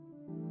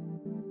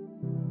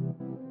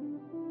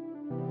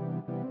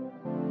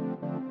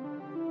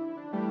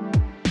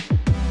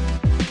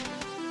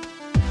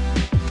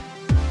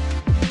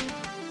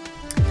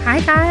Hi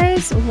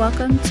guys,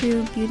 welcome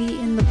to Beauty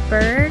in the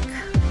Berg,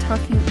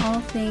 talking all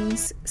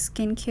things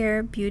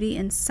skincare, beauty,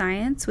 and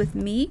science with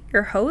me,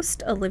 your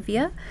host,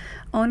 Olivia,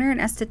 owner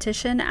and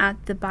esthetician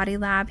at the Body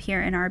Lab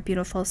here in our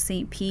beautiful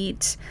St.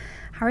 Pete.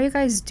 How are you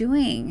guys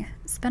doing?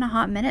 It's been a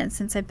hot minute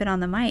since I've been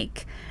on the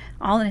mic.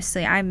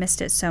 Honestly, I missed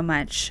it so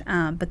much,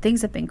 but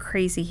things have been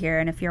crazy here.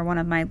 And if you're one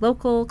of my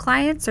local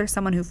clients or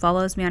someone who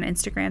follows me on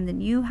Instagram,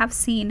 then you have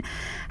seen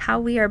how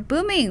we are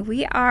booming.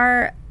 We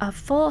are a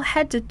full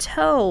head to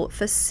toe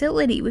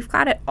facility. We've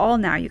got it all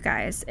now, you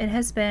guys. It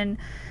has been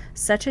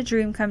such a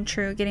dream come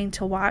true getting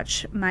to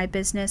watch my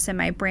business and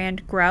my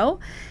brand grow.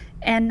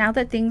 And now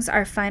that things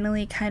are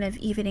finally kind of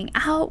evening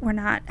out, we're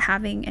not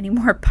having any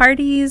more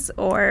parties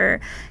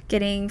or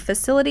getting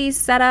facilities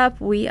set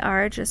up. We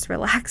are just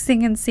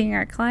relaxing and seeing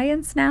our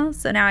clients now.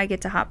 So now I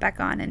get to hop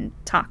back on and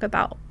talk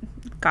about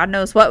God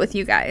knows what with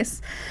you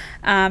guys.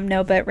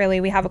 But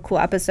really we have a cool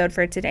episode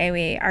for today.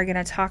 We are going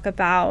to talk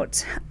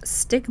about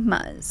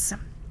stigmas,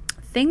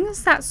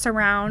 things that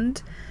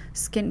surround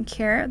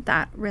skincare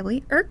that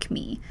really irk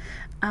me.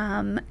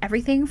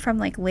 Everything from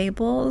like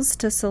labels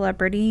to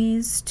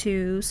celebrities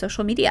to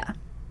social media.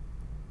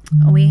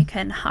 We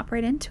can hop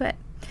right into it.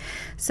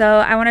 So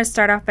I want to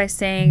start off by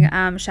saying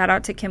shout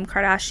out to Kim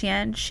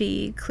Kardashian.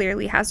 She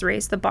clearly has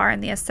raised the bar in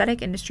the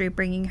aesthetic industry,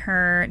 bringing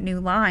her new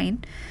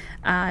line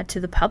to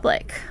the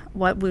public.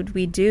 What would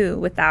we do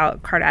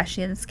without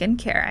Kardashian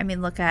skincare? I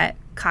mean, look at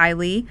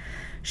Kylie.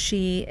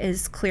 She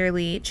is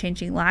clearly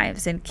changing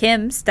lives, and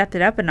Kim stepped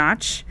it up a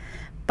notch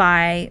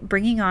by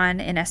bringing on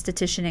an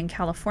esthetician in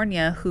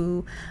California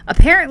who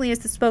apparently is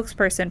the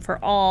spokesperson for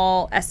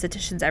all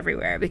estheticians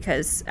everywhere,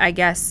 because I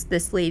guess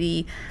this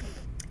lady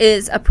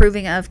is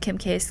approving of Kim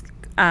K's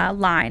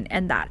line,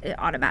 and that it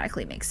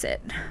automatically makes it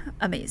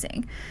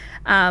amazing.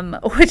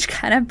 Which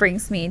kind of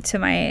brings me to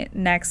my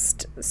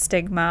next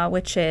stigma,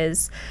 which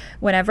is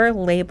whenever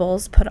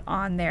labels put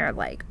on there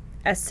like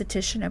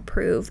esthetician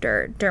approved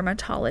or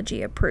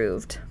dermatology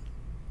approved,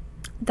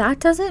 that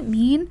doesn't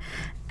mean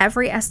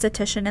every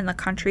esthetician in the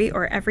country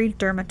or every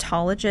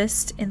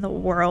dermatologist in the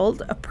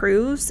world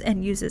approves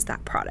and uses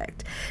that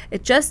product.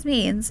 It just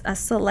means a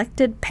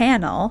selected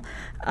panel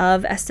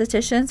of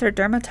estheticians or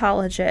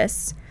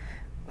dermatologists.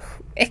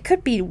 It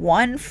could be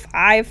 1,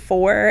 5,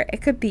 4,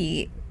 it could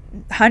be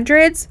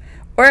hundreds,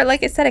 or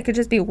like I said, it could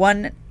just be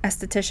one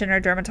esthetician or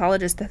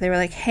dermatologist that they were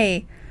like,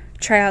 hey,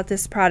 try out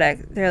this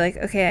product. They're like,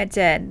 okay, I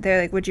did. They're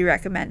like, would you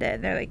recommend it?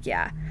 And they're like,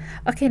 yeah.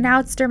 Okay,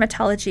 now it's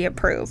dermatology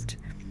approved.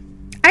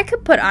 I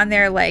could put on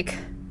there like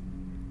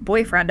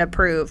boyfriend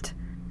approved.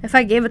 If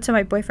I gave it to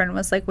my boyfriend and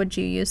was like, would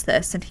you use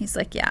this? And he's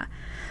like, yeah.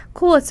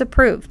 Cool, it's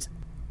approved.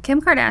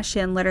 Kim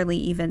Kardashian literally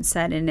even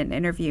said in an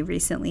interview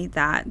recently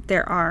that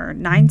there are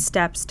 9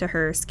 steps to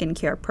her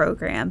skincare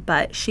program,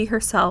 but she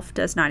herself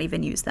does not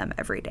even use them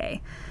every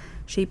day.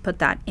 She put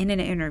that in an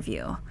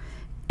interview.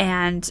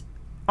 And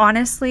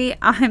honestly,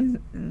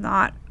 I'm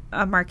not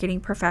a marketing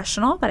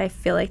professional, but I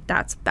feel like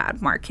that's bad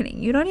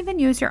marketing. You don't even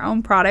use your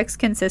own products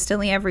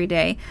consistently every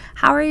day.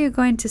 How are you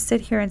going to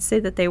sit here and say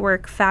that they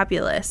work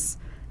fabulous?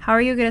 How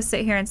are you going to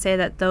sit here and say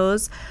that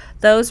those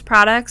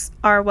products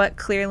are what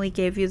clearly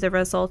gave you the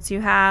results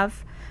you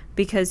have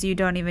because you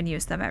don't even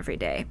use them every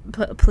day?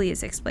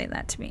 Please explain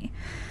that to me.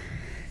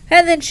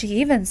 And then she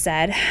even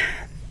said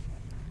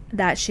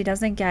that she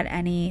doesn't get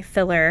any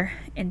filler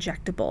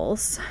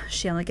injectables.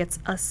 She only gets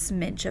a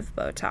smidge of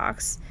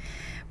Botox.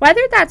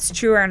 Whether that's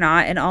true or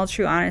not, in all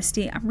true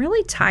honesty, I'm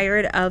really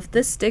tired of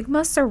the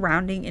stigma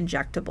surrounding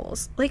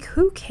injectables. Like,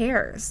 who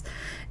cares?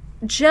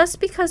 Just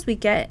because we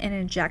get an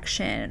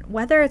injection,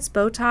 whether it's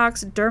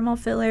Botox, dermal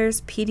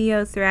fillers,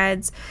 PDO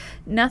threads,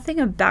 nothing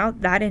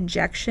about that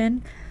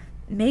injection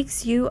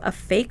makes you a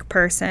fake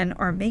person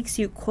or makes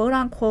you quote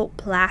unquote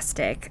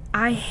plastic.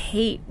 I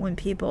hate when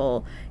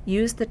people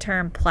use the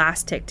term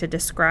plastic to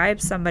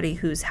describe somebody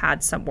who's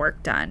had some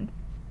work done.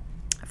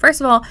 First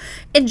of all,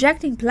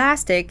 injecting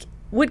plastic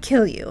would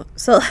kill you.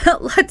 So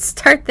let's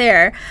start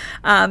there.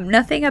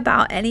 Nothing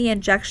about any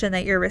injection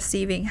that you're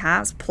receiving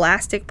has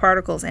plastic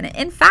particles in it.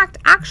 In fact,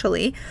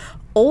 actually,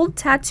 old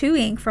tattoo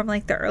ink from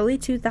like the early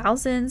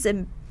 2000s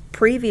and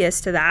previous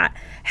to that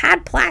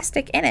had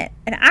plastic in it.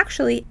 And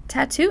actually,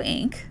 tattoo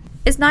ink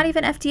is not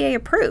even FDA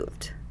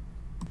approved.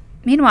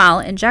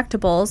 Meanwhile,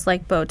 injectables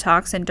like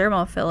Botox and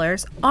dermal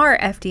fillers are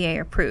FDA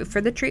approved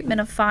for the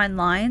treatment of fine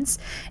lines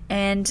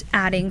and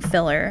adding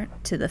filler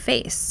to the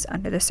face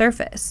under the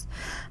surface.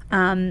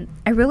 I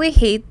really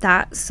hate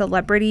that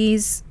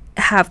celebrities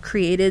have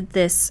created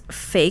this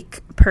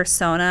fake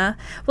persona.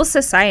 Well,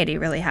 society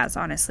really has,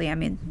 honestly. I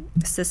mean,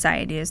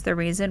 society is the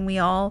reason we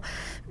all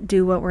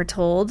do what we're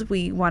told.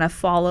 We want to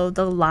follow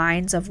the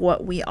lines of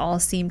what we all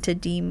seem to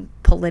deem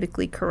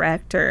politically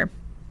correct or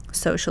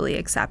socially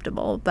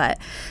acceptable. But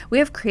we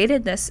have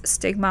created this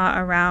stigma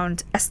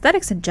around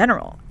aesthetics in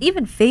general.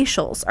 Even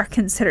facials are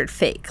considered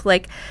fake.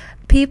 Like,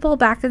 People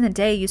back in the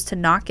day used to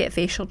not get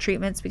facial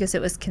treatments because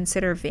it was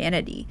considered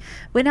vanity.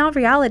 When in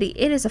reality,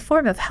 it is a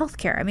form of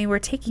healthcare. I mean, we're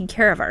taking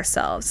care of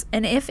ourselves.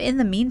 And if in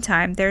the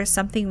meantime there's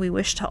something we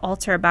wish to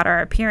alter about our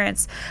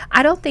appearance,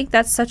 I don't think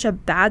that's such a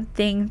bad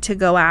thing to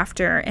go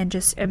after and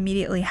just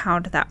immediately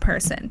hound that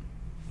person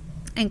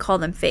and call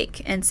them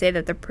fake and say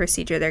that the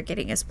procedure they're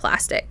getting is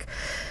plastic.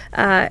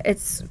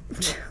 It's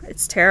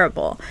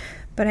terrible.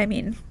 But I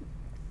mean,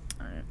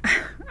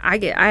 I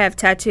have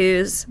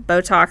tattoos,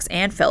 Botox,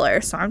 and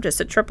filler, so I'm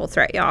just a triple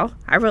threat, y'all.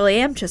 I really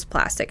am just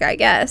plastic, I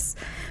guess.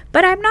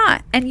 But I'm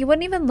not. And you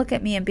wouldn't even look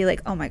at me and be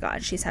like, oh my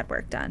God, she's had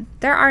work done.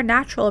 There are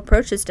natural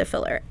approaches to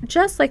filler,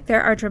 just like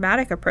there are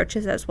dramatic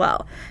approaches as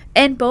well.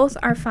 And both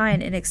are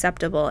fine and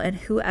acceptable. And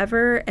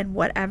whoever and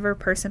whatever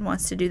person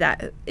wants to do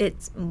that,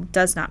 it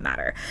does not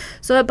matter.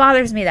 So it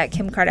bothers me that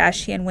Kim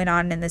Kardashian went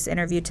on in this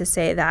interview to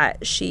say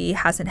that she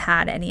hasn't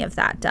had any of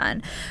that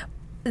done.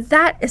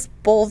 That is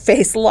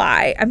bull-faced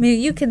lie. I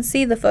mean, you can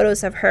see the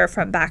photos of her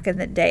from back in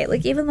the day.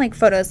 Like, even like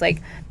photos like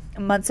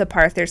months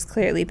apart, there's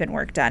clearly been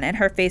work done, and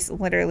her face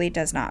literally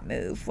does not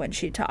move when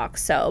she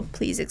talks. So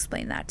please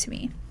explain that to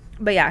me.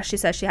 But yeah, she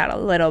says she had a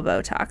little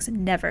Botox,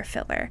 never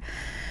filler.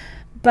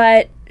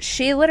 But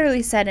she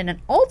literally said in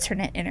an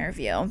alternate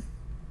interview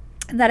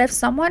that if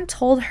someone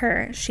told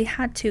her she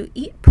had to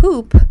eat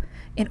poop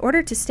in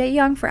order to stay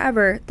young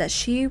forever, that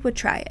she would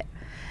try it.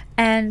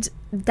 And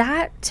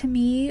that to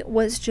me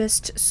was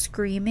just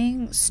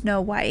screaming Snow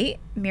White,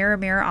 mirror,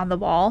 mirror on the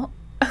wall,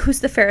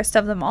 who's the fairest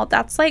of them all.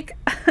 That's like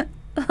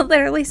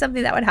literally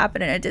something that would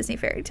happen in a Disney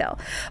fairy tale.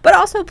 But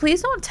also,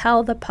 please don't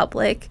tell the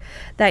public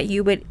that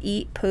you would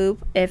eat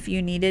poop if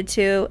you needed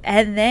to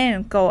and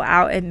then go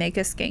out and make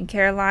a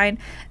skincare line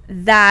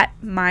that,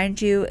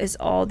 mind you, is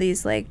all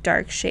these like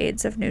dark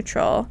shades of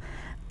neutral.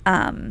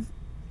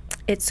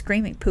 It's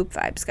screaming poop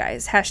vibes,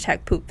 guys.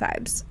 Hashtag poop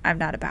vibes. I'm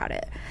not about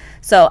it.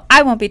 So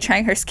I won't be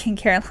trying her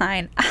skincare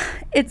line.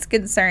 It's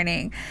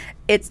concerning.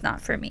 It's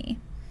not for me.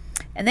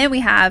 And then we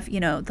have,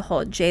 the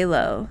whole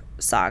J-Lo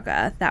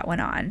saga that went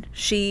on.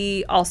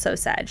 She also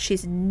said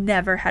she's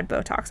never had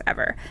Botox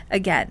ever.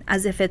 Again,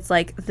 as if it's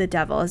like the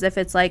devil, as if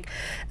it's like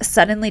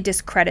suddenly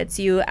discredits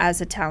you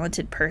as a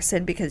talented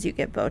person because you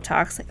get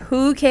Botox. Like,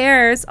 who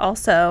cares?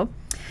 Also,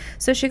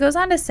 so she goes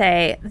on to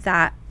say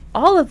that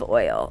olive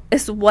oil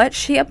is what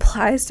she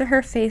applies to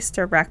her face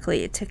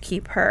directly to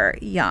keep her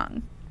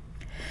young.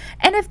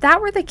 And if that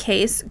were the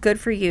case, good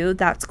for you.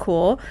 That's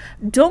cool.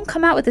 Don't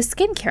come out with a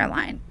skincare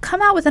line.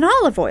 Come out with an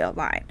olive oil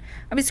line.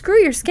 I mean, screw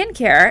your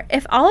skincare.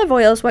 If olive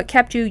oil is what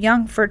kept you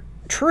young for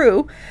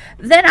true,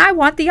 then I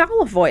want the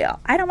olive oil.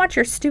 I don't want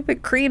your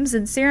stupid creams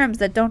and serums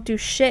that don't do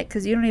shit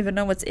because you don't even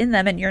know what's in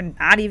them and you're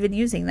not even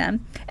using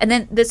them. And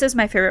then this is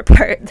my favorite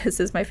part.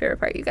 This is my favorite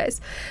part, you guys.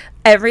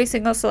 Every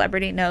single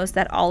celebrity knows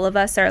that all of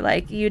us are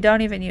like, you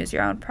don't even use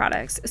your own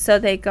products. So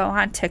they go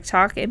on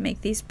TikTok and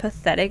make these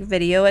pathetic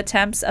video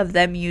attempts of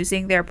them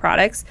using their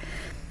products.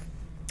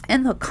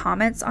 And the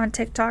comments on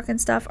TikTok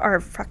and stuff are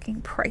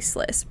fucking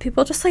priceless.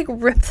 People just like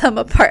rip them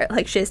apart.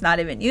 Like, she's not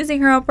even using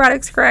her own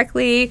products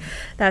correctly.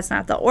 That's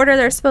not the order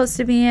they're supposed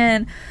to be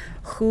in.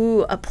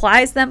 Who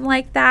applies them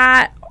like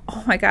that?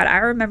 Oh my God. I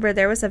remember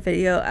there was a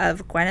video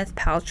of Gwyneth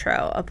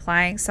Paltrow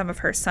applying some of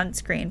her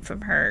sunscreen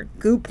from her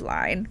Goop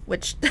line,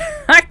 which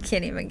I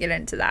can't even get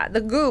into that.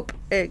 The Goop,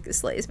 it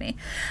slays me.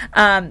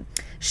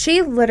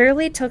 She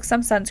literally took some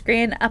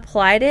sunscreen,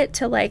 applied it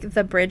to like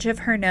the bridge of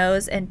her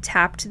nose and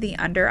tapped the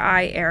under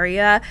eye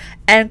area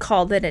and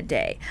called it a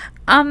day.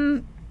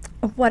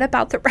 What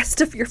about the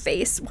rest of your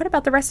face? What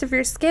about the rest of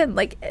your skin?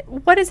 Like,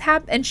 what is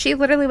happening? And she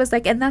literally was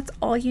like, and that's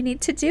all you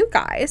need to do,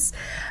 guys.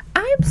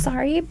 I'm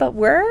sorry, but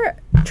we're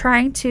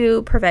trying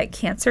to prevent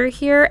cancer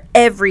here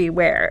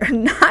everywhere,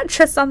 not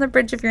just on the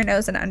bridge of your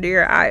nose and under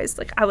your eyes.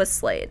 Like, I was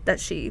slayed that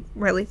she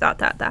really thought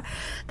that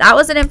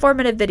was an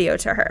informative video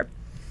to her.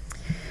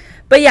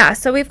 But yeah,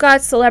 so we've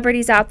got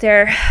celebrities out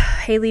there.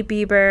 Hailey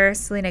Bieber,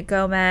 Selena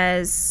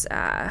Gomez,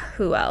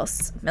 who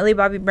else? Millie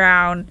Bobby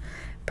Brown.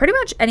 Pretty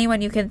much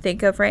anyone you can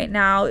think of right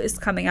now is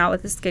coming out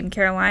with a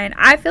skincare line.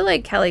 I feel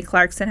like Kelly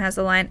Clarkson has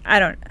a line.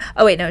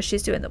 Oh wait, no,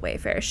 she's doing the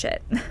Wayfair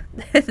shit.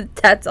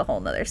 That's a whole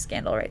nother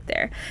scandal right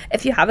there.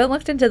 If you haven't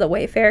looked into the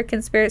Wayfair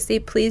conspiracy,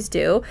 please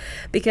do,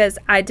 because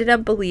I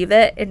didn't believe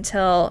it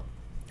until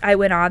I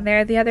went on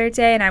there the other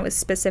day and I was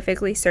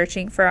specifically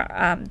searching for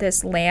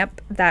this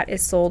lamp that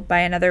is sold by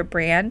another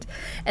brand.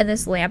 And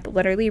this lamp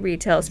literally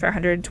retails for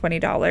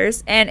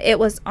 $120. And it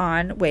was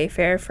on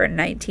Wayfair for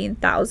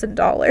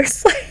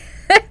 $19,000.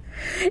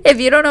 If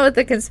you don't know what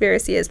the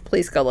conspiracy is,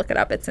 please go look it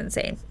up. It's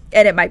insane.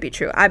 And it might be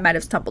true. I might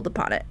have stumbled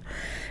upon it.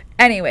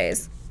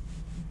 Anyways,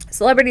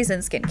 celebrities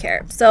and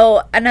skincare.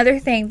 So another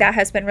thing that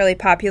has been really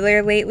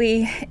popular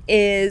lately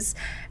is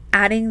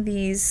adding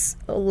these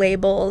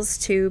labels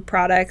to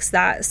products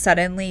that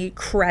suddenly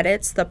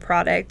credits the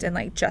product and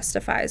like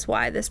justifies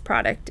why this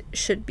product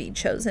should be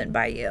chosen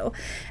by you.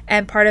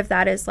 And part of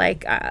that is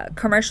like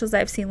commercials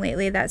I've seen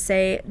lately that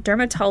say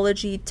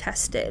dermatology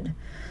tested.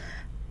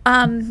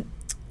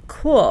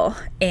 Cool.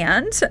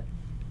 And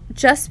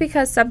just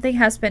because something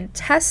has been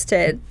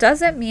tested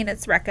doesn't mean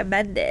it's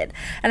recommended.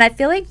 And I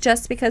feel like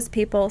just because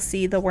people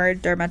see the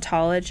word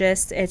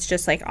dermatologist, it's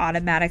just like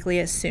automatically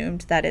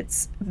assumed that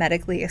it's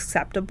medically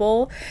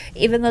acceptable,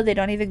 even though they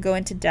don't even go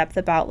into depth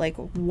about like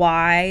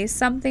why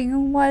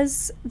something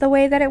was the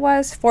way that it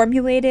was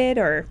formulated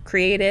or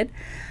created.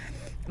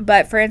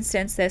 But for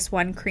instance, this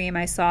one cream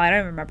I saw, I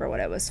don't remember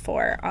what it was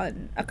for,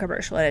 on a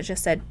commercial, and it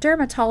just said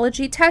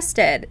dermatology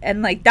tested,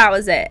 and like that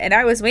was it. And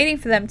I was waiting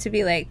for them to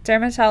be like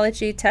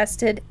dermatology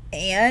tested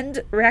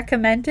and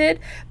recommended,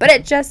 but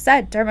it just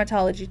said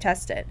dermatology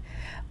tested.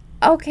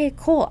 Okay,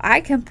 cool. I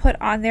can put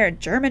on there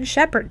German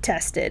Shepherd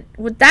tested.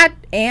 With that,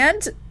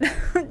 and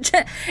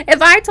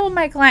if I told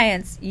my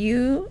clients,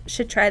 you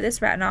should try this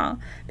retinol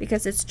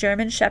because it's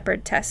German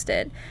Shepherd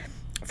tested,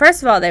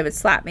 first of all, they would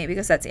slap me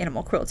because that's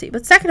animal cruelty.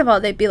 But second of all,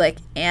 they'd be like,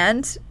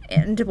 and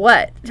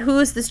what? Who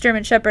is this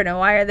German Shepherd, and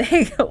why are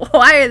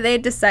they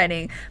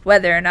deciding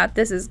whether or not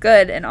this is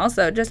good? And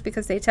also, just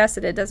because they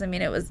tested it doesn't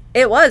mean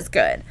it was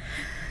good.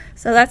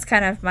 So that's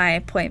kind of my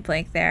point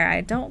blank there.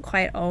 I don't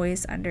quite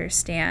always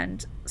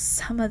understand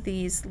some of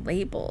these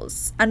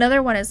labels.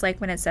 Another one is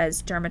like when it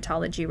says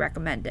dermatology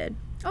recommended.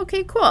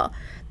 Okay, cool.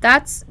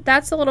 That's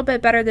a little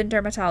bit better than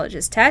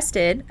dermatologist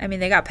tested. I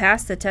mean, they got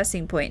past the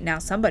testing point. Now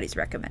somebody's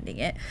recommending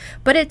it.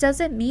 But it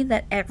doesn't mean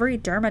that every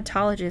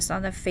dermatologist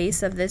on the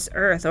face of this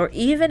earth, or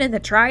even in the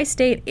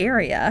tri-state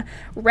area,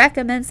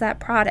 recommends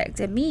that product.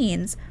 It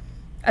means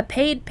a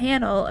paid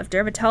panel of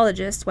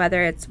dermatologists,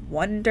 whether it's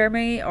one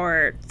dermy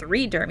or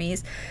 3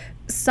 dermies,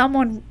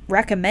 someone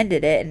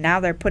recommended it, and now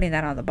they're putting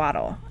that on the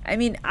bottle. I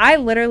mean, I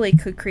literally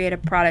could create a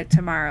product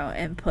tomorrow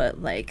and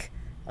put like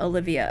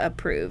Olivia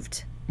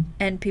approved,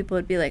 and people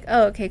would be like,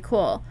 oh, okay,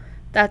 cool,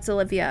 that's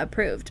Olivia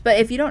approved. But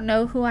if you don't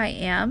know who I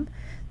am,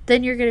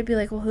 then you're gonna be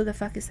like, well, who the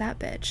fuck is that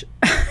bitch?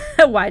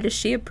 Why does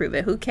she approve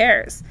it? Who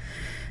cares?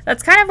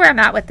 That's kind of where I'm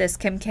at with this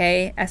Kim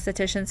K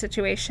esthetician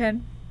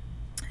situation.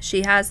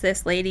 She has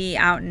this lady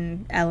out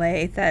in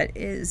LA that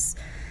is,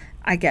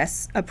 I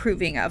guess,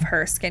 approving of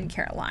her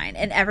skincare line,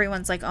 and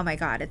everyone's like, oh my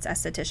god, it's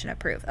esthetician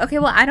approved. Okay,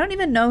 well, I don't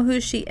even know who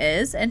she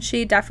is, and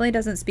she definitely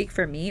doesn't speak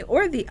for me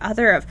or the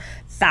other of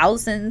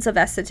thousands of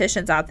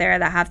estheticians out there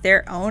that have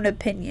their own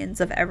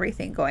opinions of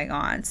everything going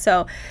on.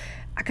 So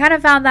I kind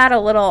of found that a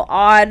little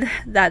odd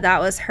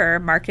that was her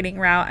marketing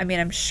route. I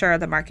mean, I'm sure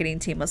the marketing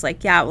team was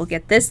like, yeah, we'll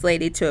get this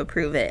lady to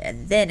approve it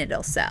and then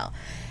it'll sell.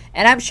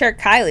 And I'm sure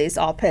Kylie's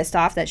all pissed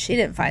off that she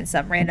didn't find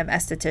some random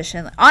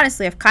esthetician.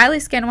 Honestly, if Kylie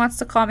Skin wants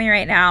to call me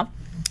right now,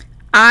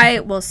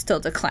 I will still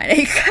decline it,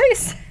 you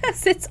guys.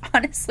 It's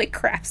honestly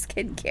crap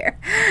skincare.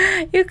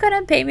 You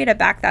couldn't pay me to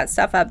back that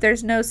stuff up.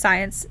 There's no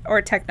science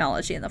or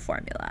technology in the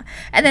formula.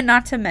 And then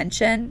not to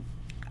mention,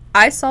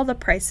 I saw the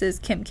prices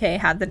Kim K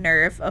had the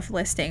nerve of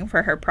listing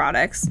for her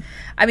products.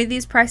 I mean,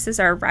 these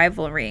prices are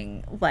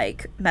rivaling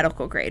like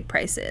medical grade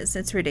prices.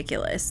 It's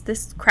ridiculous.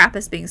 This crap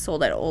is being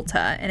sold at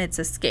Ulta and it's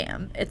a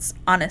scam. It's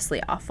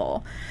honestly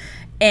awful.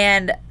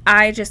 And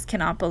I just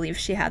cannot believe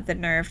she had the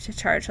nerve to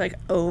charge like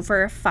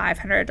over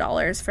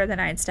 $500 for the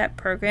 9-step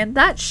program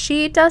that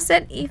she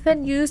doesn't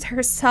even use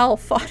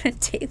herself on a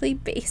daily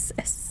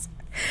basis.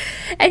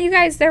 And you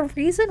guys, the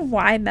reason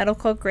why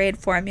medical grade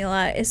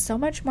formula is so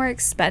much more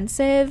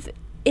expensive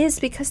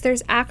is because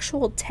there's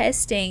actual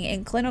testing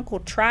and clinical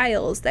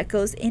trials that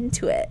goes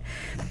into it.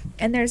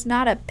 And there's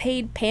not a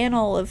paid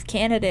panel of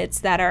candidates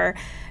that are,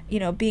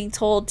 being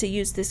told to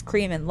use this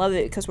cream and love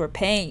it because we're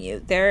paying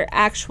you. There are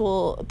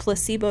actual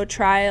placebo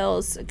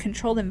trials,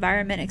 controlled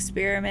environment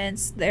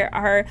experiments. There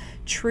are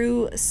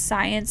true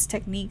science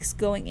techniques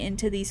going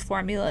into these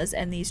formulas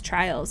and these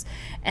trials.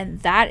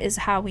 And that is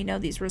how we know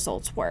these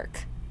results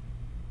work.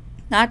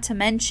 Not to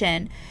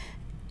mention,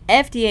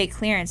 FDA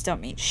clearance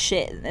don't mean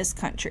shit in this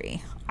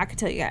country. I can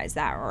tell you guys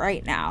that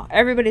right now.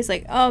 Everybody's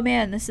like, oh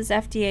man, this is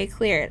FDA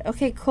cleared.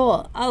 Okay,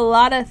 cool. A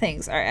lot of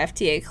things are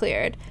FDA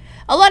cleared.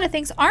 A lot of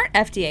things aren't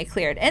FDA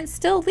cleared and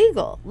still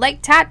legal.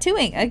 Like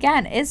tattooing,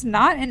 again, is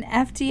not an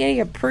FDA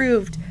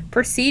approved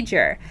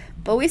procedure,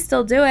 but we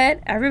still do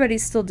it.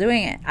 Everybody's still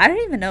doing it. I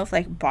don't even know if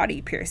like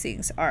body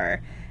piercings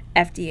are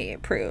FDA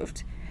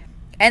approved.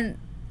 And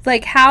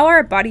like, how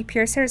are body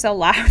piercers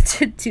allowed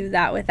to do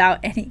that without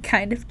any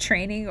kind of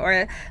training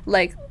or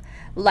like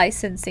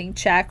licensing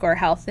check or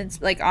health?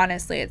 Like,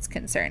 honestly, it's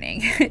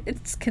concerning.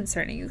 It's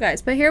concerning, you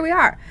guys. But here we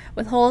are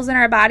with holes in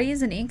our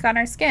bodies and ink on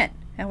our skin,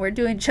 and we're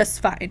doing just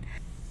fine.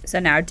 So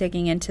now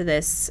digging into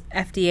this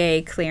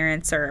FDA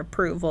clearance or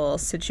approval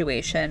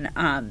situation,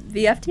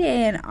 the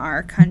FDA in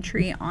our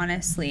country,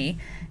 honestly,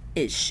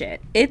 is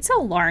shit. It's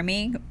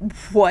alarming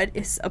what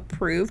is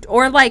approved,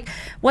 or like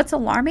what's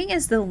alarming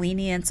is the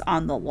lenience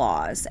on the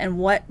laws and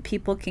what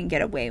people can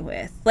get away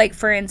with. Like,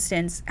 for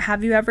instance,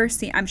 have you ever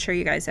seen, I'm sure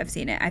you guys have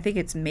seen it, I think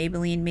it's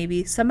Maybelline,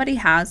 maybe somebody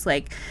has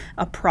like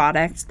a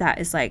product that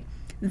is like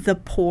the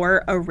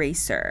pore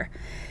eraser.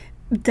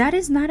 That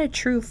is not a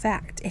true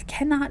fact. It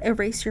cannot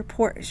erase your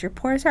pores. Your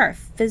pores are a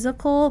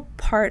physical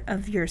part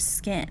of your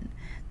skin.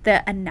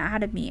 The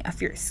anatomy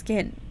of your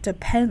skin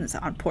depends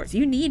on pores.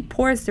 You need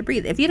pores to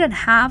breathe. If you didn't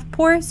have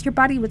pores, your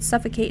body would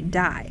suffocate and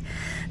die.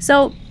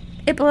 So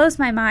It blows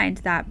my mind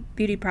that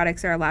beauty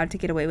products are allowed to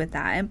get away with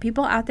that. And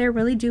people out there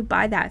really do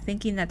buy that,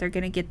 thinking that they're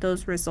going to get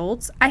those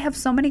results. I have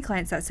so many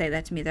clients that say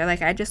that to me. They're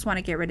like, I just want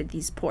to get rid of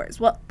these pores.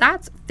 Well,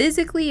 that's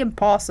physically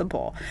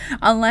impossible.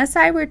 Unless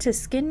I were to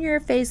skin your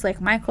face like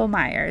Michael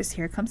Myers,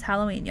 here comes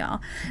Halloween, y'all,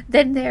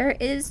 then there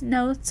is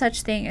no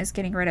such thing as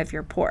getting rid of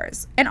your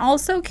pores. And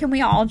also, can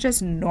we all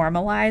just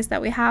normalize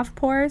that we have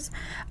pores?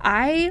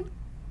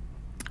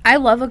 I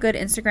love a good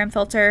Instagram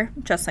filter,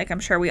 just like I'm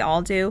sure we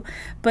all do,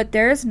 but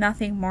there's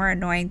nothing more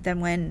annoying than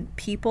when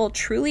people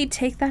truly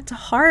take that to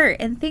heart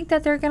and think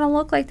that they're going to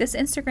look like this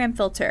Instagram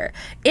filter.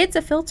 It's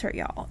a filter,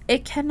 y'all.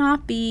 It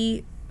cannot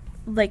be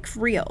like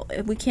real.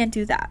 We can't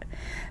do that.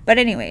 But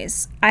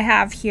anyways, I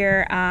have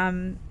here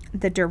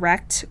the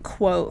direct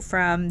quote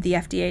from the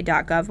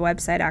FDA.gov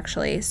website,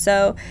 actually.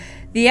 So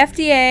the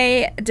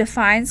FDA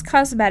defines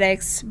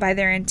cosmetics by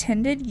their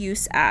intended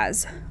use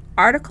as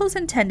articles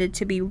intended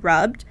to be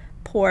rubbed,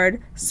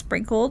 poured,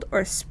 sprinkled,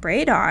 or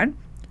sprayed on,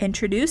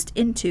 introduced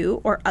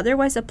into, or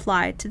otherwise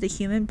applied to the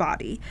human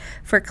body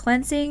for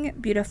cleansing,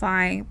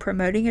 beautifying,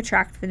 promoting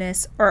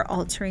attractiveness, or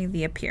altering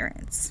the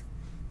appearance.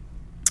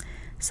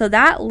 So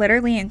that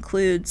literally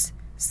includes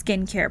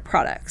skincare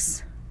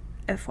products,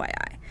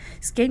 FYI.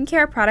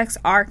 Skincare products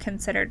are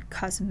considered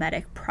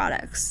cosmetic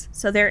products.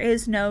 So there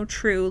is no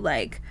true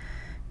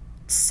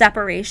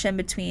separation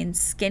between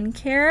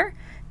skincare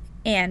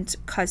and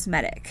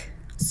cosmetic.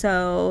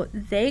 So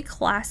they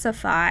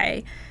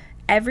classify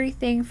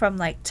everything from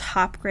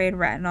top grade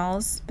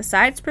retinols,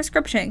 besides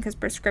prescription, because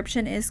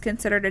prescription is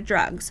considered a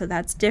drug, so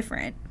that's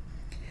different.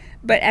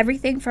 But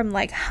everything from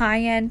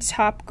high-end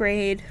top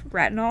grade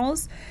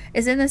retinols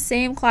is in the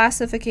same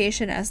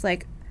classification as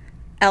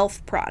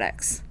e.l.f.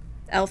 products,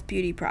 e.l.f.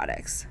 beauty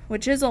products,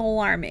 which is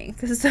alarming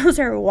because those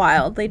are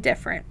wildly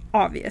different,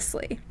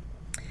 obviously.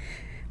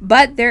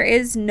 But there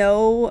is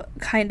no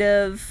kind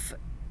of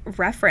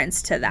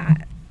reference to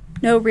that.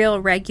 No real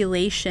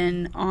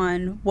regulation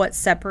on what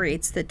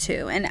separates the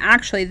two. And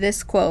actually,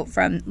 this quote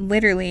from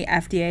literally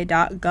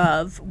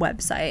FDA.gov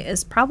website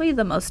is probably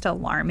the most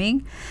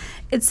alarming.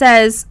 It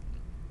says,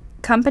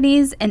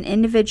 companies and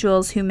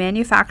individuals who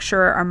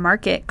manufacture or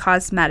market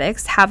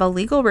cosmetics have a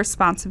legal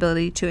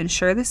responsibility to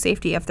ensure the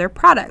safety of their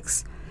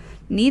products.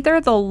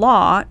 Neither the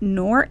law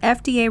nor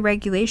FDA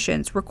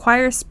regulations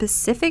require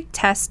specific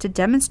tests to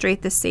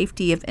demonstrate the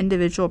safety of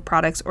individual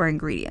products or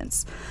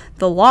ingredients.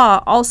 The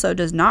law also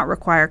does not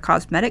require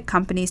cosmetic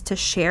companies to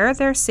share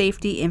their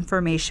safety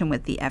information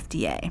with the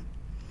FDA.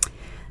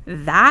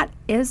 That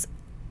is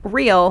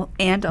real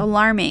and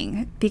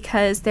alarming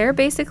because they're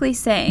basically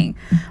saying,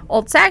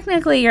 well,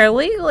 technically you're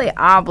legally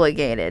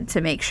obligated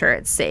to make sure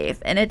it's safe,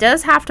 and it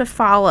does have to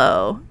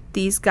follow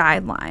these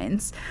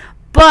guidelines.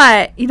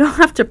 But you don't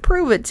have to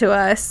prove it to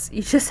us.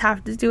 You just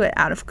have to do it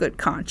out of good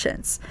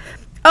conscience.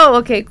 Oh,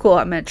 okay, cool.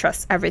 I'm going to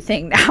trust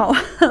everything now.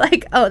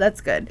 Oh,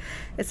 that's good.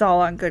 It's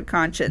all on good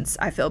conscience.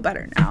 I feel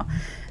better now.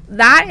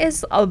 That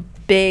is a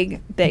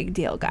big, big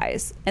deal,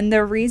 guys. And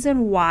the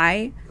reason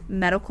why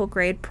medical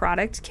grade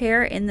product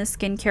care in the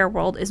skincare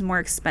world is more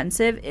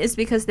expensive is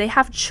because they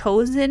have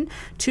chosen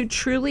to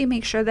truly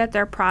make sure that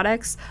their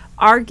products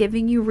are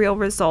giving you real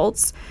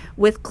results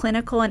with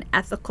clinical and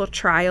ethical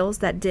trials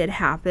that did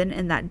happen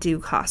and that do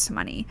cost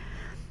money.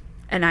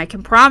 And I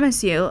can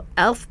promise you,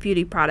 e.l.f.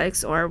 beauty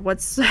products, or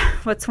what's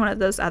one of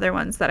those other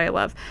ones that I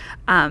love,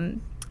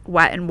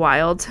 Wet and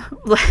Wild.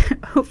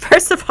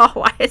 First of all,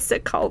 why is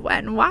it called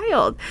Wet and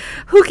Wild?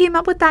 Who came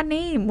up with that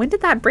name? When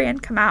did that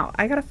brand come out?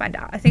 I gotta find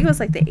out. I think it was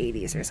the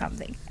 80s or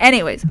something.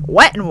 Anyways,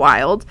 Wet and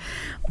Wild,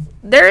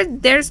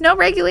 there's no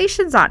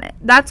regulations on it.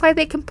 That's why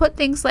they can put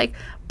things like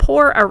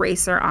pore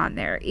eraser on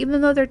there.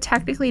 Even though they're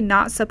technically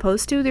not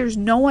supposed to, there's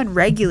no one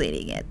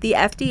regulating it. The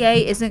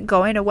FDA isn't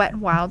going to Wet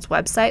and Wild's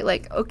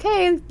website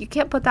okay, you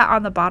can't put that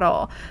on the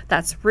bottle.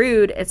 That's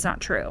rude. It's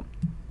not true.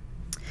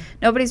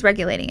 Nobody's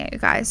regulating it, you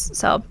guys.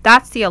 So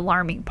that's the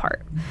alarming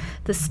part.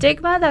 The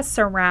stigma that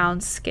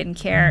surrounds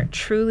skincare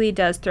truly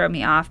does throw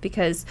me off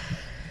because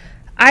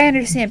I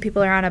understand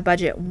people are on a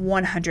budget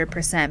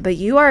 100%, but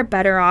you are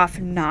better off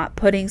not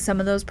putting some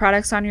of those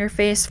products on your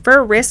face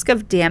for risk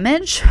of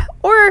damage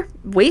or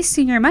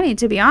wasting your money,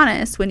 to be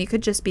honest, when you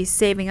could just be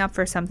saving up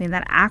for something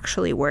that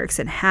actually works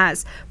and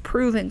has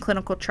proven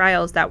clinical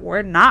trials that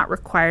were not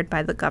required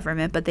by the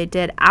government, but they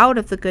did out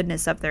of the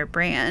goodness of their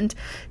brand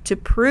to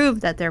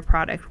prove that their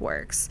product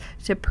works,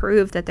 to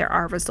prove that there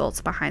are results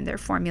behind their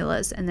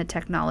formulas and the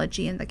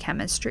technology and the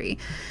chemistry.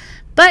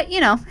 But,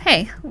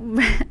 hey,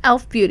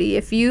 e.l.f. Beauty,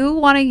 if you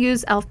want to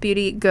use e.l.f.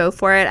 Beauty, go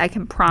for it. I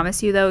can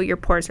promise you, though, your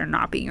pores are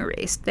not being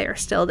erased. They are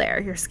still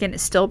there. Your skin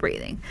is still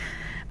breathing.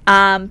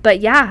 But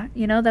yeah,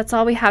 that's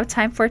all we have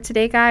time for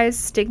today, guys.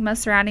 Stigma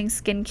surrounding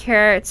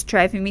skincare. It's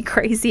driving me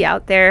crazy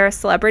out there.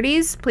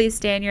 Celebrities, please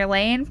stay in your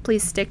lane.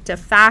 Please stick to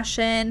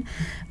fashion.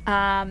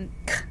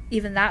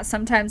 Even that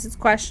sometimes it's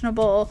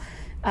questionable.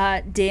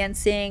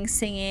 Dancing,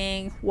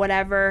 singing,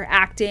 whatever,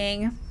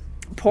 acting.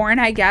 porn,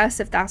 I guess,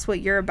 if that's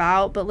what you're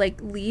about, but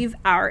like leave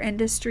our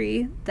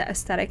industry, the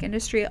aesthetic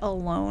industry,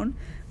 alone,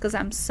 because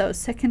I'm so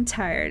sick and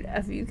tired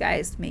of you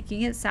guys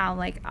making it sound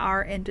like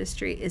our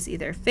industry is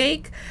either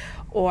fake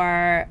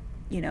or,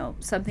 you know,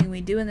 something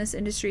we do in this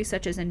industry,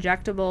 such as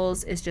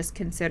injectables, is just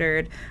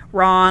considered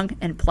wrong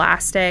and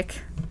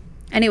plastic.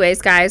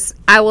 Anyways, guys,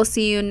 I will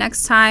see you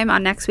next time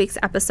on next week's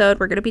episode.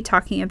 We're going to be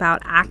talking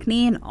about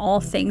acne and all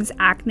things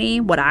acne,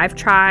 what I've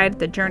tried,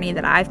 the journey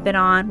that I've been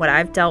on, what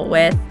I've dealt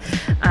with.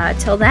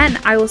 Till then,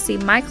 I will see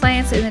my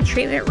clients in the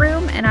treatment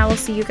room, and I will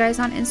see you guys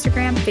on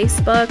Instagram,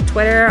 Facebook,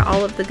 Twitter,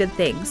 all of the good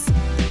things.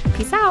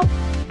 Peace out.